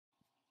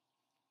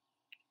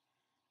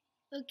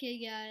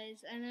Okay,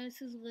 guys, I know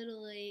this is a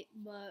little late,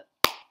 but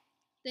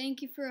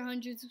thank you for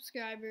 100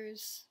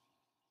 subscribers.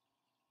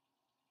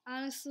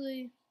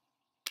 Honestly,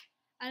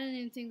 I didn't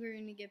even think we were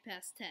going to get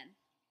past 10,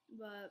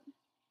 but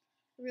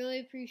I really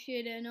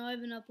appreciate it. I know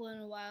I've been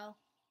uploading a while.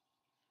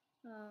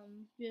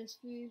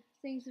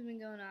 Things have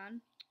been going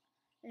on,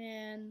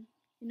 and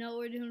you know what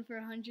we're doing for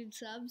 100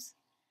 subs?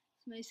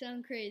 This may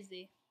sound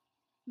crazy.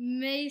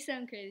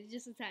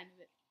 Just a tiny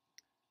bit.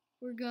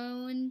 We're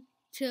going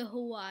to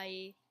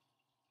Hawaii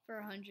for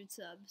 100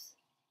 subs.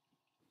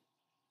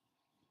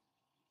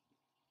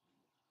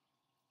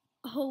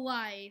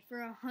 Hawaii for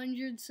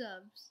 100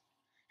 subs.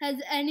 Has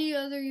any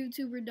other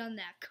YouTuber done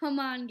that? Come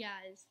on,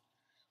 guys.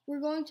 We're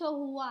going to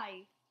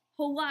Hawaii.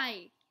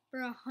 Hawaii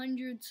for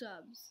 100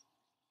 subs.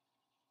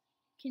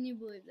 Can you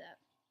believe that?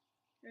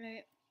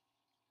 Right?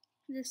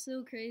 It's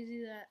so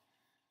crazy that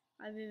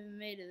I've even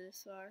made it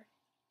this far.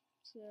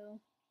 So,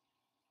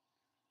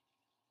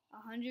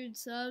 100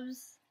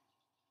 subs.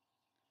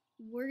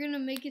 We're going to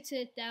make it to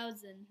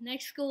 1,000.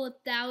 Next goal,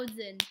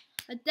 1,000.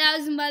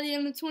 1,000 by the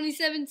end of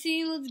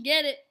 2017. Let's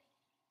get it.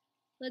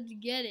 Let's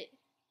get it.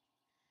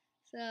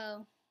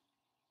 So,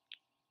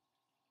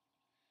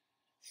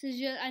 this is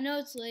just, I know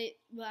it's late,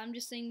 but I'm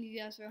just thanking you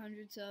guys for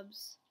 100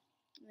 subs.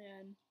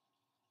 And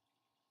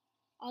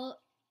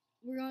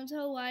we're going to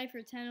Hawaii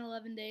for 10 or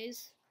 11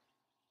 days.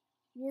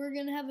 We're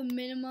going to have a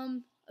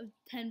minimum of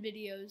 10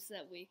 videos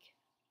that week.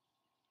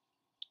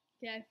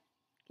 Okay?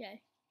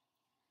 Okay.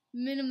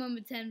 Minimum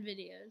of 10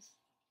 videos.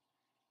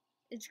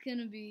 It's going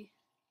to be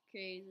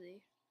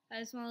crazy.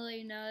 I just want to let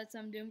you know that's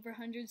what I'm doing for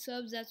 100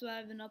 subs. That's why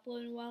I've been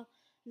uploading a while.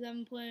 Because I've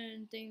been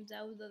playing things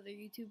out with other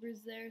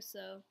YouTubers there.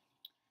 So,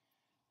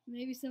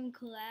 maybe some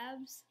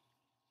collabs.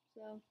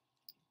 So,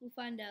 we'll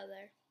find out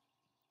there.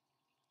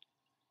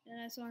 And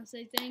I just want to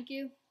say thank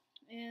you.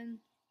 And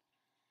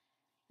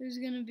it's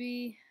gonna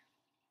be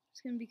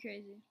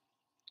crazy.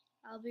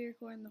 I'll be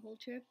recording the whole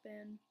trip,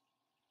 and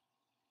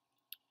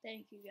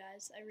thank you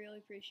guys. I really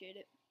appreciate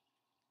it.